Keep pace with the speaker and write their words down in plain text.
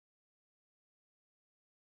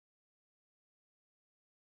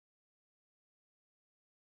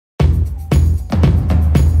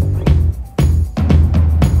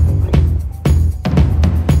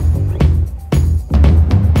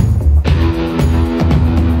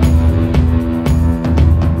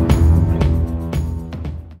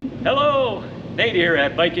Nate here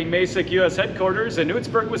at Viking Masek US headquarters in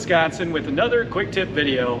Utzberg, Wisconsin with another quick tip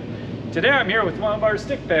video. Today I'm here with one of our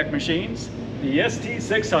stick pack machines, the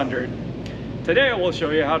ST600. Today I will show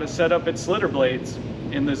you how to set up its slitter blades.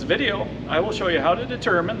 In this video, I will show you how to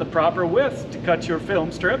determine the proper width to cut your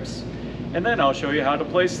film strips, and then I'll show you how to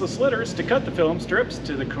place the slitters to cut the film strips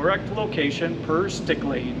to the correct location per stick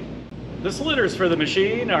lane. The slitters for the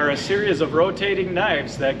machine are a series of rotating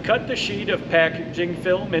knives that cut the sheet of packaging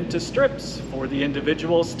film into strips for the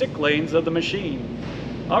individual stick lanes of the machine.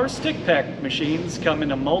 Our stick pack machines come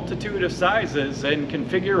in a multitude of sizes and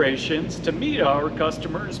configurations to meet our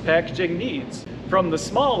customers' packaging needs, from the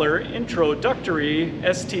smaller introductory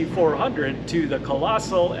ST400 to the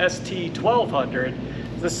colossal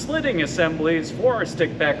ST1200. The slitting assemblies for our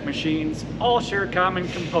stick pack machines all share common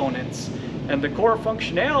components, and the core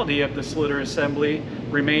functionality of the slitter assembly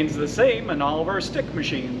remains the same in all of our stick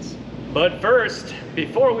machines. But first,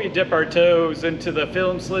 before we dip our toes into the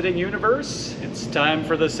film slitting universe, it's time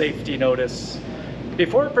for the safety notice.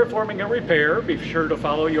 Before performing a repair, be sure to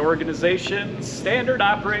follow your organization's standard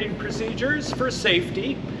operating procedures for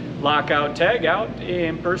safety, lockout, tagout,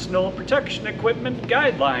 and personal protection equipment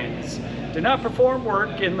guidelines. Do not perform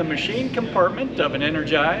work in the machine compartment of an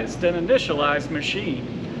energized and initialized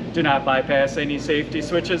machine. Do not bypass any safety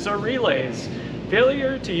switches or relays.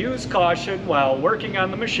 Failure to use caution while working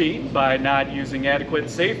on the machine by not using adequate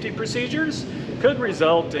safety procedures could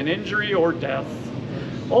result in injury or death.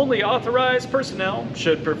 Only authorized personnel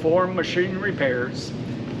should perform machine repairs.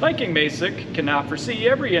 Viking Masek cannot foresee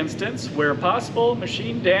every instance where possible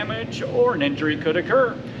machine damage or an injury could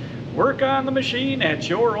occur. Work on the machine at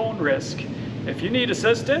your own risk. If you need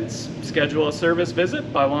assistance, schedule a service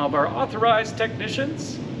visit by one of our authorized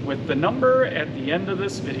technicians with the number at the end of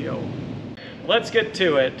this video. Let's get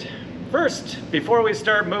to it. First, before we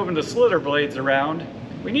start moving the slitter blades around,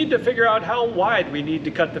 we need to figure out how wide we need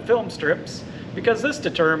to cut the film strips, because this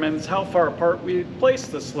determines how far apart we place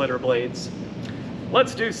the slitter blades.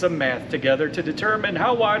 Let's do some math together to determine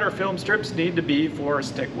how wide our film strips need to be for our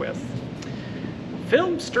stick width.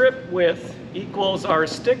 Film strip width equals our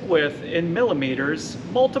stick width in millimeters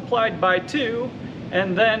multiplied by 2,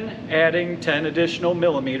 and then adding 10 additional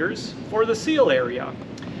millimeters for the seal area.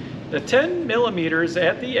 The 10 millimeters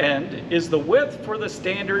at the end is the width for the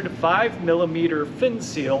standard 5 millimeter fin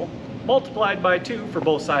seal multiplied by 2 for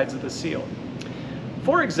both sides of the seal.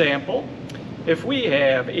 For example, if we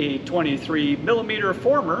have a 23 millimeter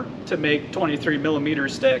former to make 23 millimeter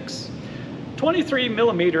sticks, 23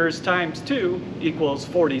 millimeters times 2 equals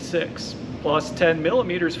 46, plus 10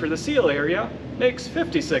 millimeters for the seal area makes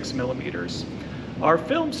 56 millimeters. Our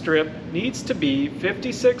film strip needs to be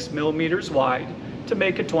 56 millimeters wide to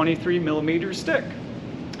make a 23 millimeter stick.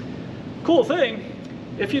 Cool thing,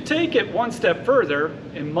 if you take it one step further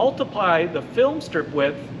and multiply the film strip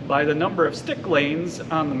width by the number of stick lanes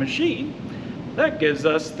on the machine, that gives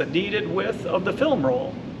us the needed width of the film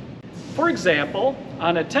roll. For example,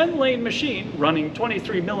 on a 10-lane machine running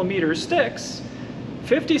 23 millimeter sticks,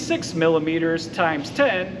 56 millimeters times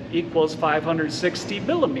 10 equals 560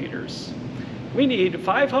 millimeters. We need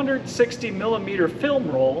 560 millimeter film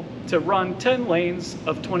roll to run 10 lanes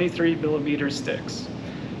of 23 millimeter sticks.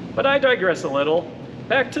 But I digress a little.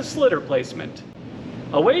 Back to slitter placement.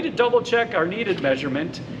 A way to double check our needed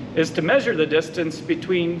measurement is to measure the distance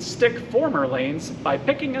between stick former lanes by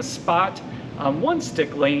picking a spot on one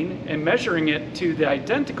stick lane and measuring it to the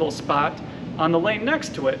identical spot on the lane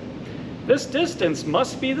next to it. This distance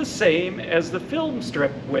must be the same as the film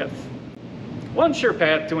strip width. One sure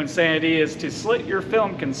path to insanity is to slit your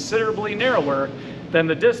film considerably narrower than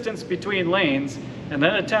the distance between lanes and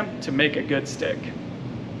then attempt to make a good stick.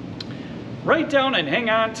 Write down and hang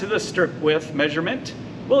on to the strip width measurement.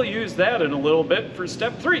 We'll use that in a little bit for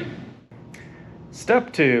step 3.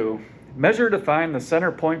 Step 2. Measure to find the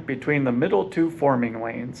center point between the middle two forming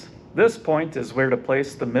lanes. This point is where to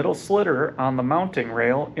place the middle slitter on the mounting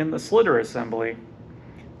rail in the slitter assembly.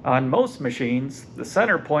 On most machines, the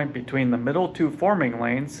center point between the middle two forming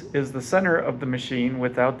lanes is the center of the machine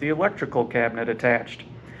without the electrical cabinet attached.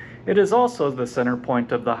 It is also the center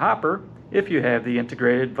point of the hopper if you have the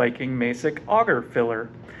integrated Viking Masek auger filler,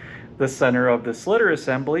 the center of the slitter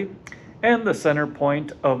assembly, and the center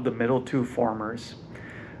point of the middle two formers.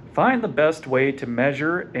 Find the best way to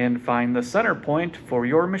measure and find the center point for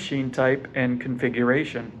your machine type and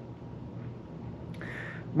configuration.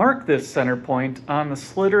 Mark this center point on the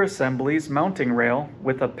slitter assembly's mounting rail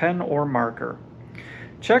with a pen or marker.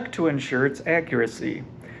 Check to ensure its accuracy.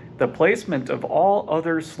 The placement of all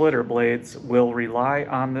other slitter blades will rely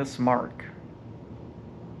on this mark.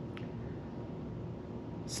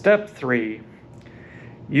 Step 3.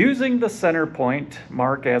 Using the center point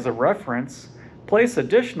mark as a reference, place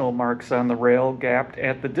additional marks on the rail gapped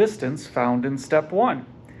at the distance found in step 1.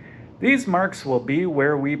 These marks will be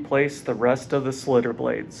where we place the rest of the slitter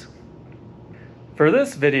blades. For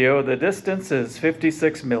this video, the distance is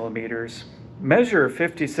 56 millimeters. Measure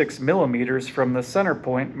 56 millimeters from the center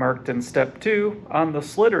point marked in step 2 on the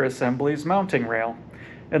slitter assembly's mounting rail,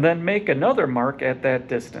 and then make another mark at that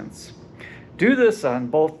distance. Do this on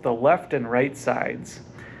both the left and right sides.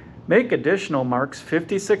 Make additional marks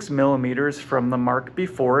 56 millimeters from the mark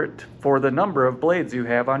before it for the number of blades you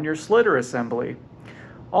have on your slitter assembly.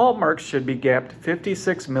 All marks should be gapped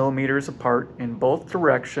 56 millimeters apart in both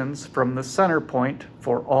directions from the center point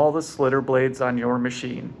for all the slitter blades on your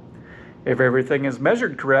machine. If everything is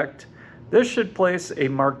measured correct, this should place a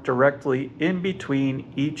mark directly in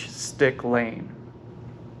between each stick lane.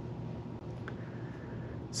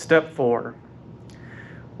 Step 4.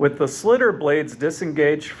 With the slitter blades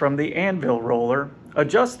disengaged from the anvil roller,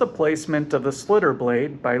 adjust the placement of the slitter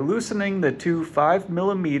blade by loosening the two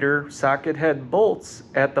 5mm socket head bolts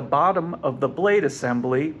at the bottom of the blade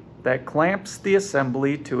assembly that clamps the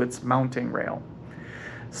assembly to its mounting rail.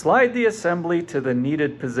 Slide the assembly to the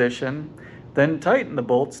needed position, then tighten the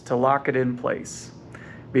bolts to lock it in place.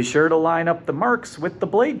 Be sure to line up the marks with the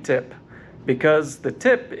blade tip, because the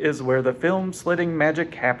tip is where the film slitting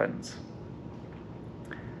magic happens.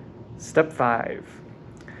 Step 5.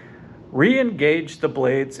 Re-engage the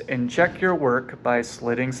blades and check your work by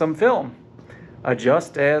slitting some film.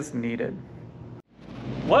 Adjust as needed.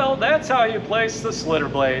 Well, that's how you place the slitter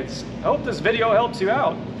blades. I hope this video helps you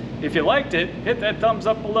out. If you liked it, hit that thumbs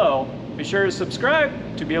up below. Be sure to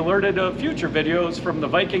subscribe to be alerted of future videos from the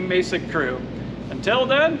Viking Masek crew. Until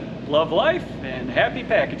then, love life and happy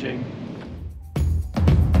packaging.